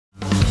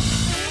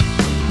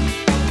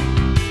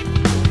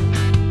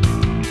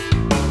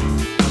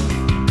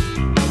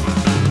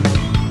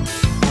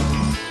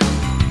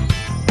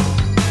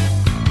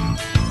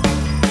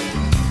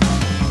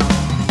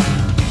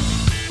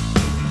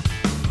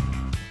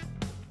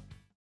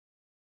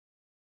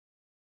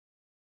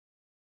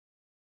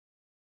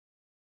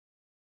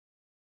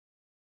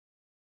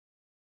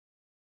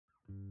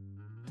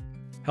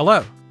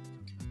Hello!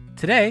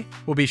 Today,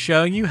 we'll be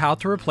showing you how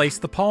to replace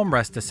the palm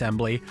rest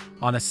assembly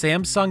on a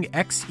Samsung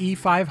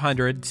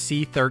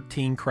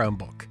XE500C13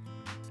 Chromebook.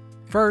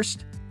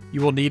 First,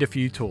 you will need a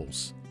few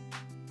tools.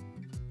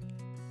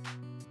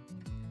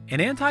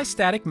 An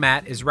anti-static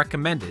mat is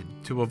recommended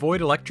to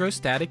avoid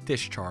electrostatic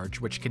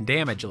discharge, which can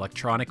damage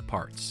electronic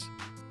parts.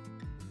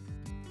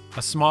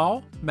 A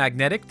small,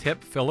 magnetic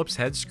tip Phillips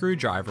head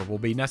screwdriver will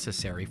be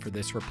necessary for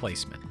this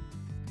replacement.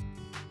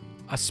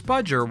 A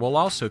spudger will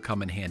also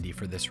come in handy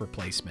for this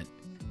replacement.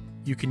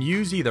 You can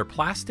use either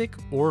plastic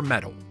or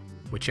metal,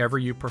 whichever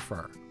you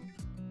prefer.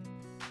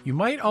 You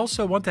might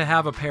also want to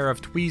have a pair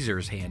of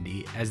tweezers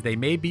handy, as they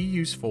may be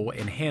useful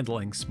in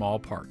handling small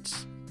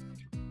parts.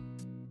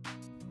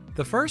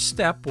 The first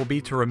step will be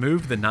to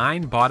remove the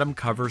 9 bottom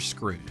cover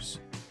screws.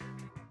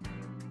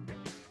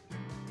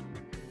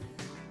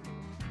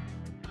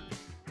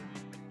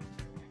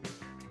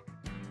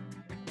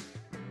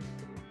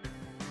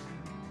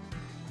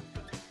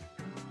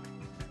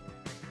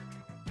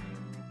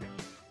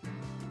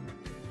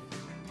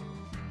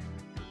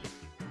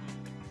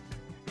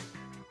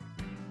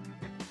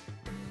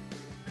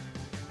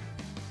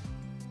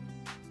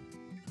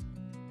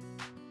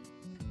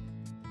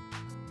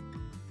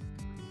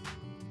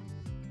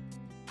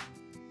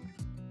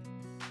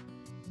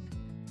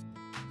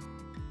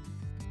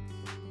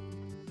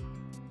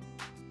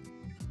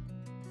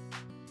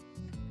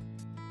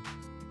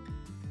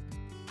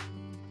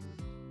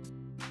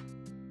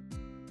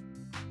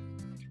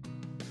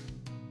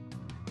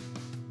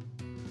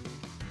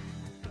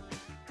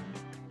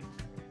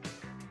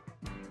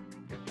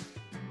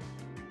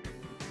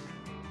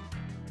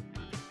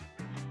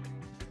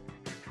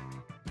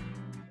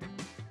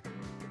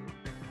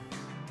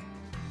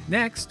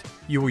 Next,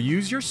 you will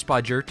use your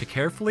spudger to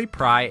carefully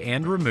pry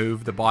and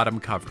remove the bottom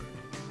cover.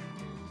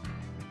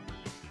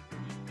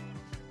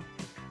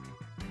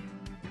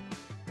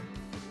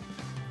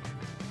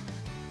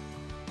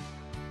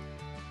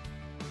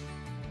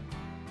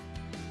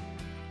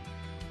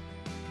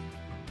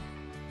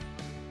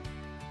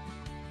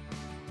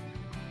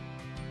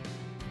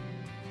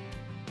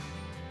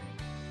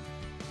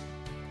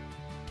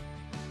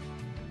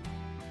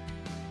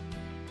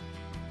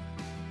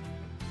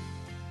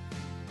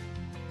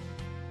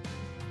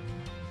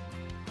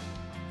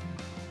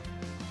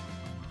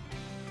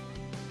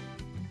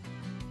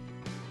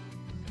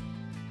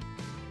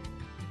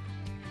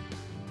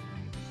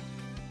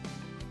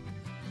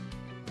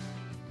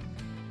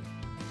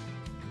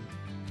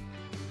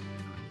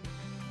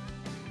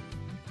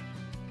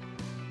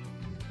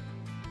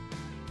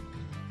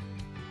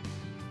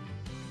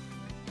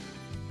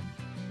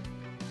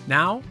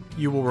 Now,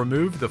 you will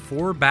remove the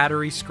 4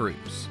 battery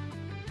screws.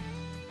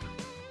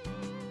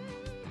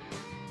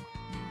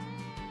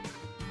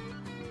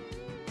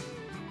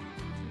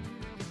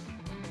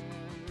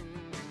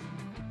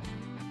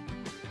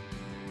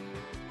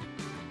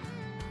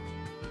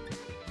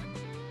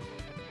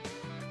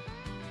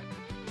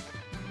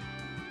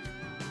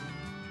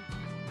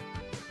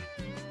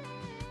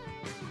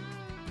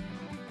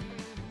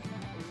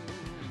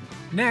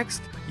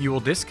 Next, you will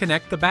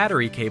disconnect the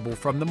battery cable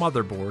from the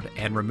motherboard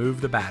and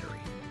remove the battery.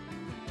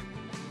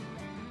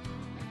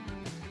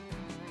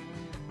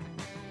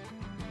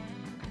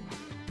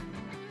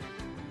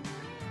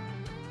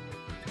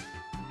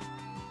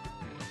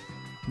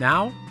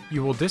 Now,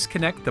 you will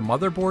disconnect the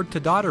motherboard to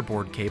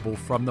daughterboard cable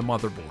from the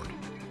motherboard.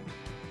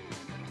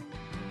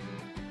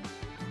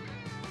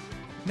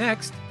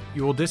 Next,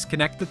 you will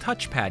disconnect the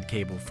touchpad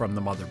cable from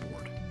the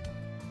motherboard.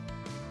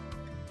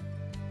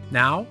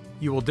 Now,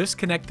 you will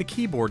disconnect the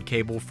keyboard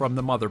cable from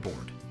the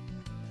motherboard.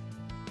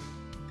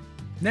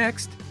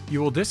 Next,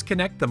 you will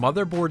disconnect the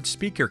motherboard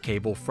speaker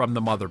cable from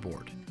the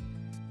motherboard.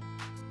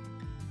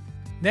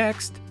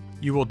 Next,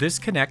 you will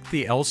disconnect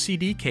the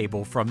LCD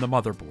cable from the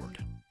motherboard.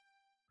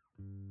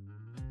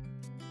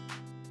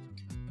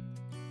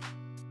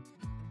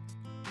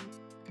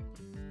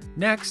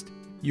 Next,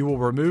 you will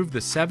remove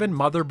the 7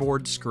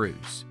 motherboard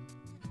screws.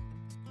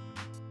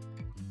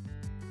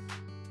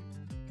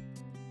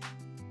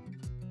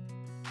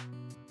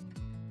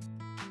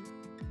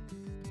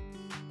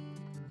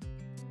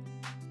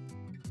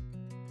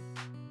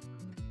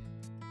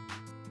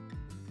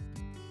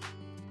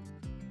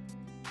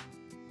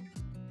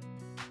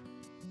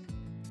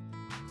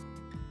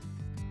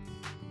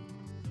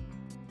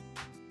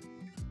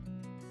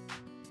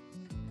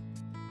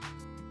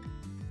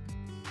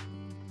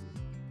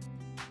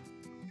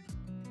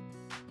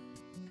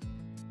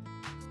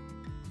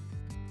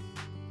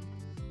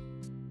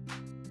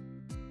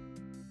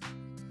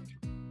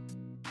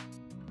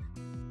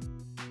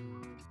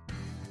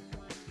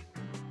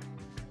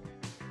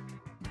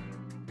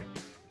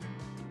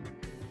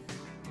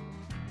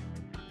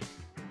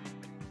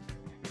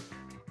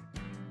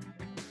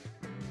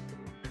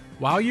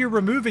 While you're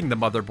removing the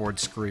motherboard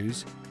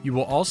screws, you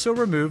will also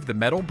remove the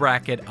metal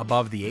bracket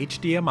above the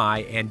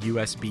HDMI and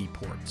USB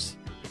ports.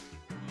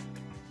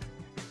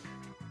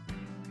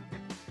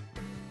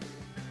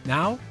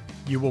 Now,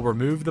 you will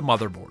remove the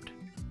motherboard.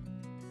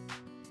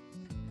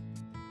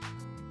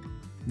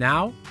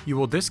 Now, you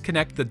will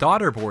disconnect the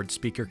Daughterboard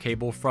speaker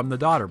cable from the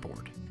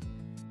Daughterboard.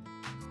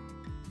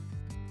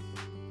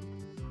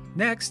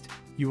 Next,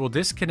 you will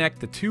disconnect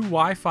the two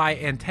Wi-Fi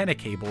antenna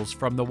cables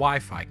from the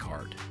Wi-Fi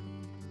card.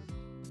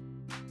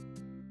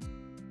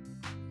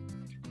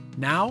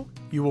 Now,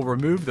 you will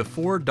remove the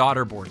 4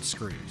 Daughterboard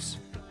screws.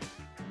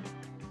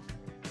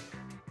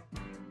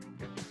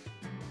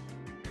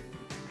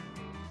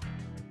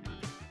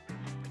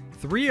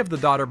 Three of the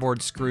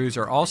Daughterboard screws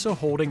are also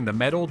holding the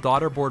metal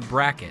Daughterboard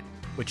bracket,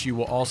 which you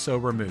will also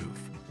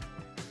remove.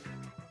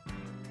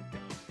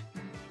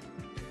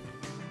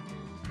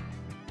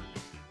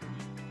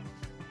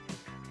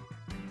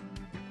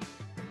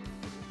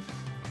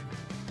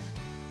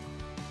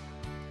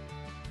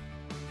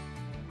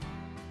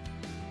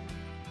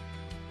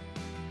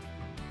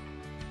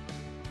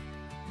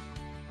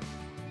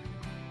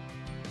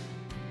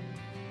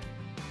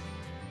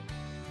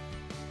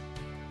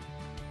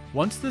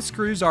 Once the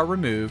screws are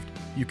removed,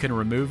 you can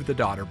remove the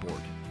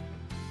Daughterboard.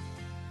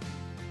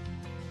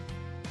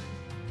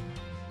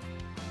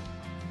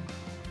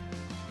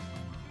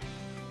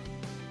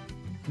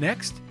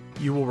 Next,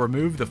 you will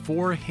remove the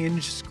 4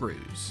 hinge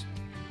screws.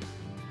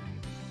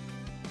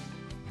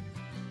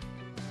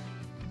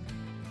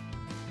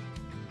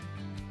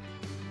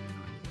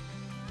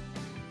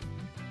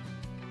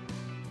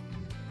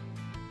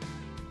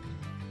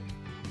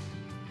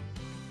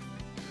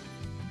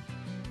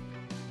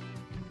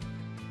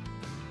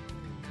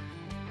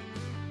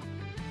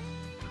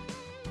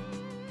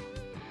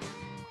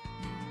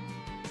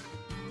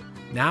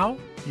 Now,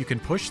 you can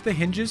push the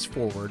hinges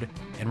forward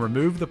and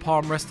remove the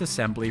palm rest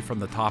assembly from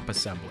the top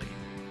assembly.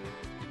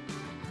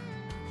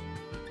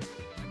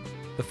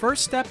 The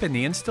first step in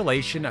the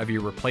installation of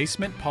your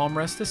replacement palm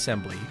rest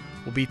assembly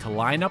will be to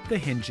line up the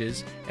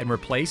hinges and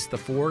replace the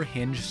 4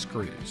 hinge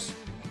screws.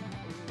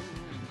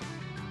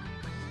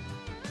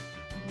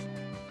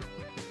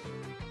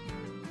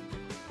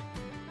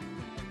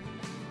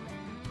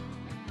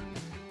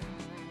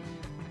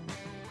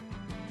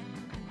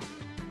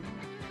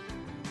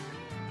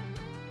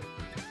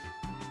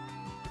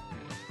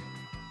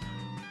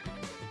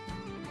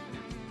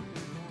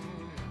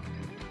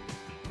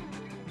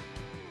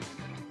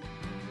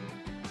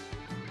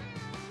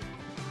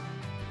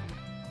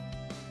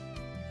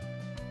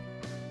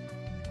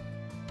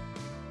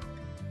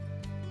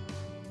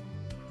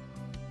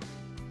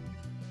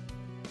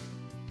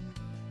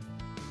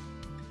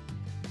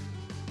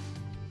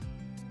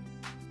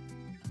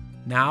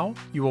 Now,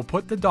 you will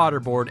put the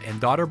Daughterboard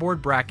and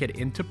Daughterboard bracket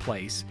into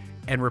place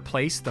and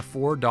replace the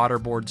 4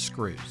 Daughterboard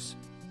screws.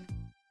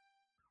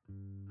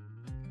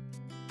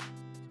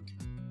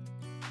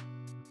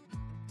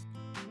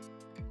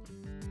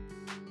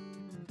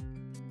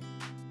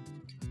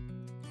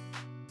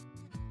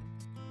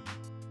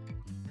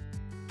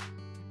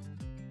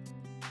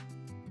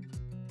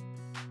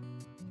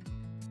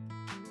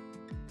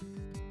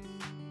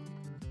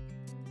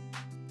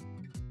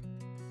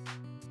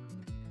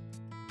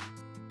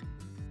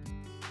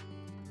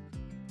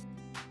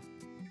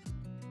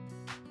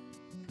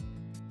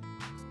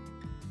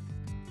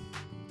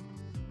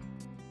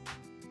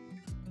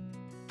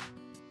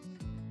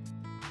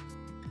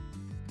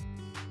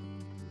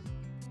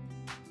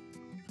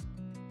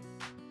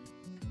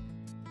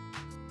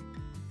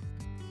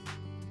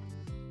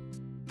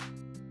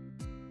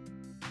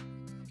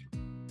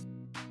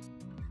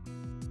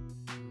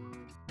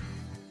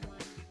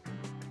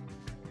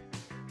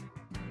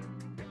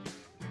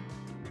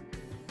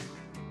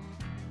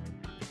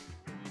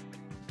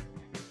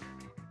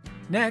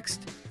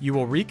 Next, you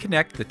will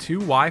reconnect the 2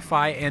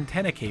 Wi-Fi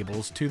antenna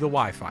cables to the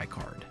Wi-Fi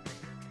card.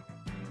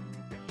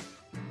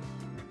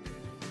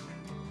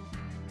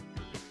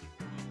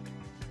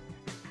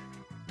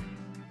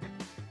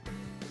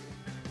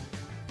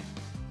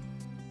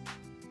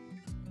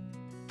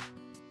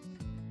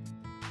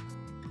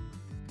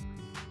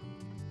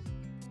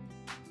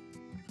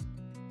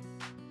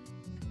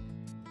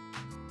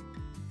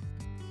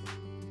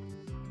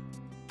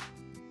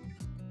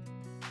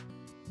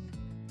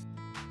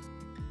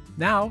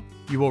 Now,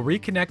 you will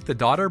reconnect the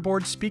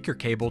Daughterboard speaker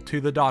cable to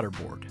the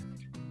Daughterboard.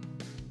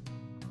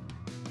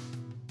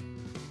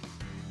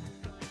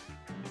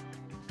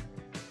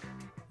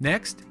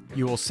 Next,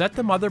 you will set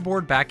the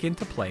motherboard back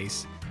into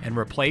place and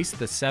replace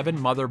the 7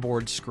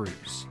 motherboard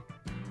screws.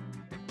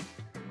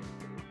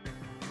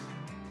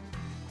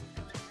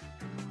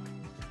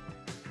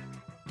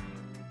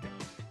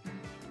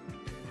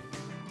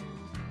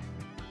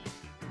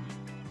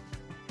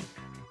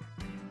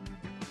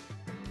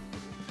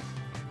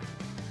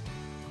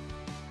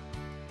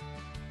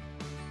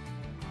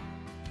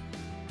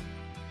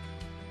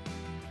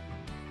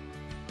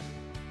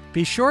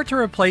 Be sure to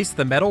replace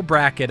the metal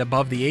bracket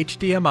above the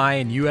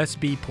HDMI and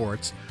USB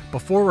ports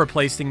before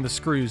replacing the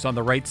screws on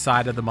the right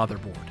side of the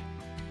motherboard.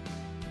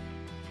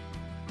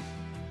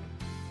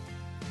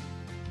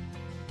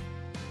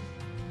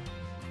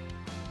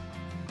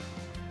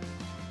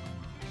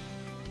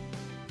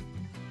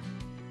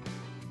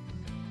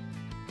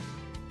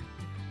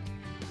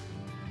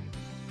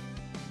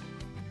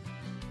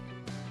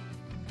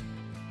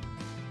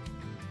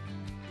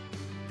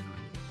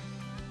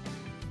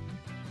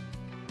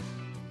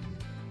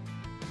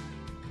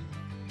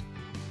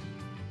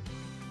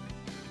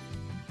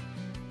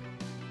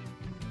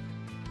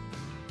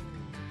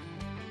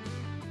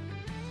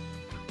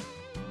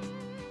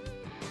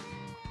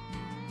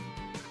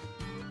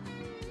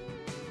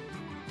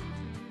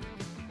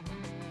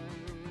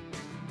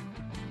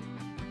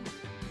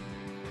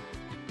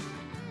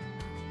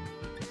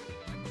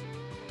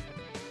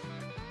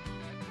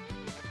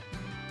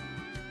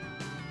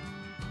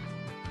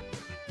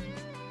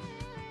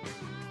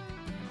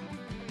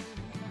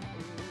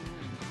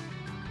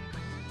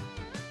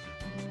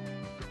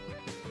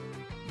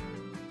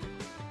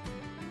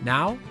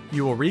 Now,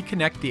 you will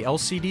reconnect the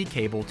LCD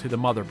cable to the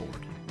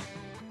motherboard.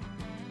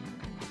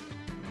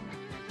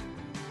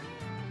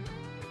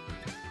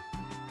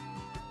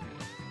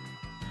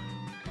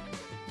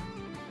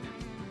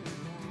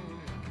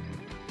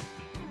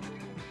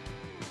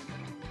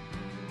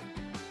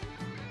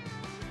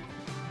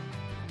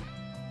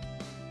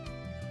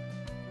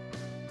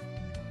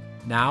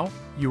 Now,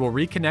 you will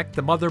reconnect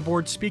the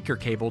motherboard speaker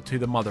cable to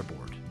the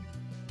motherboard.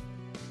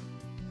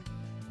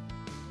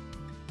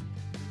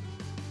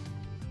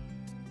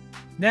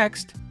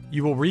 Next,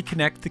 you will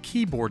reconnect the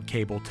keyboard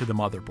cable to the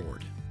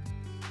motherboard.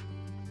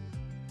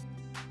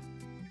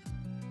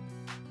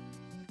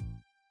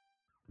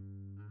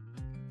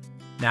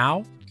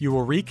 Now, you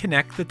will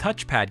reconnect the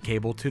touchpad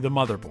cable to the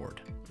motherboard.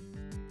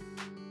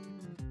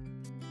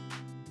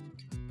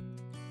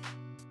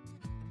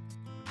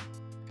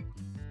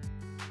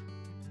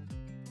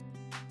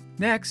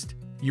 Next,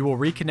 you will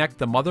reconnect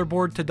the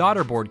motherboard to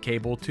daughterboard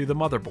cable to the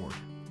motherboard.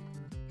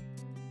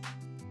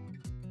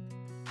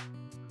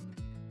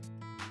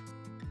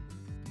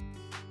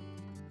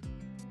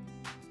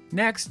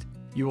 Next,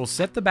 you will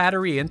set the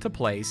battery into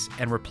place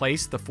and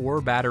replace the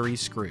 4 battery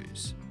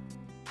screws.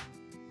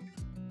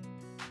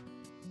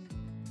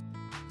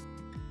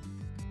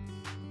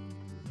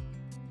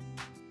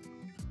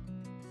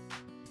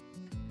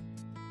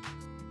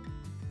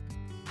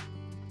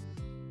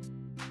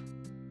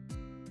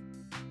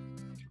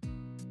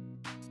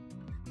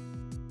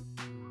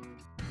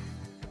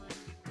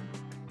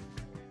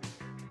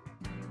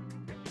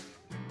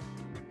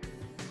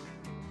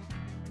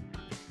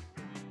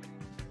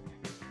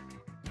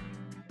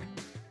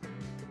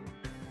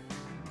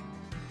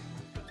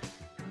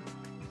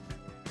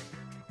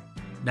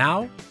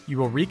 Now, you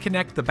will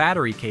reconnect the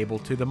battery cable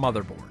to the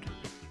motherboard.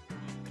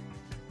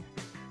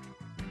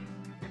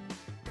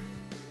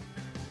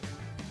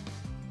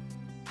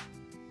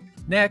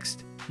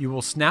 Next, you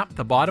will snap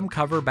the bottom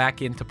cover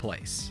back into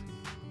place.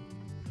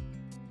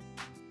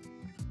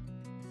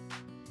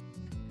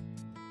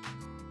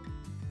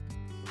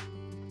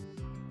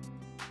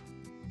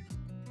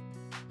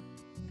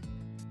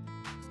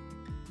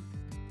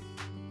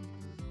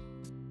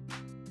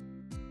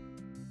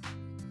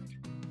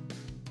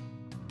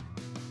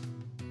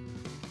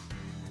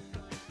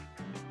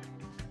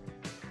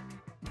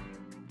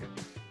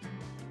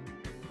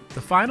 The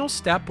final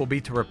step will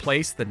be to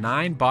replace the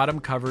 9 bottom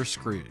cover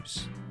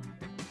screws.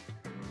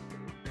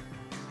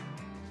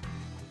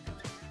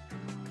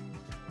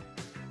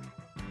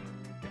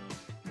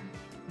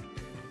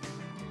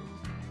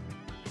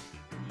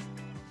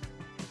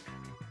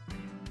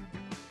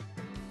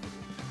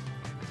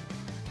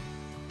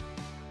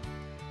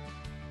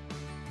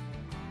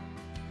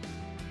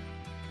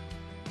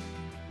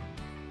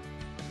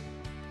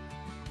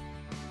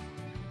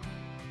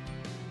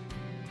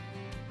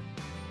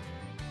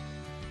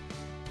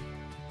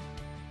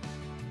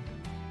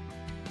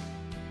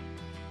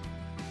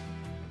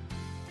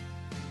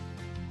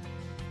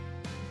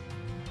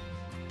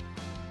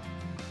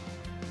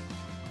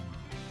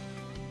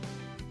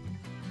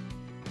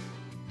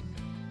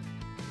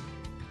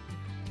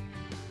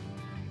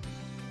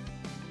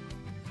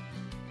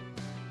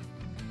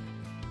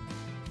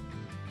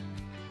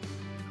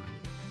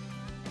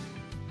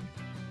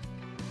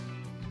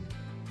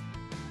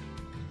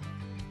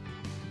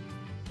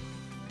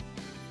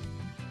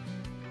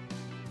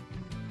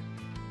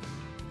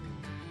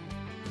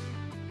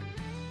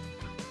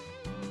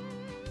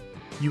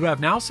 You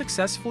have now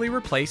successfully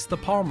replaced the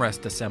palm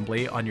rest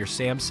assembly on your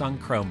Samsung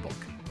Chromebook.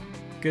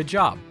 Good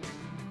job!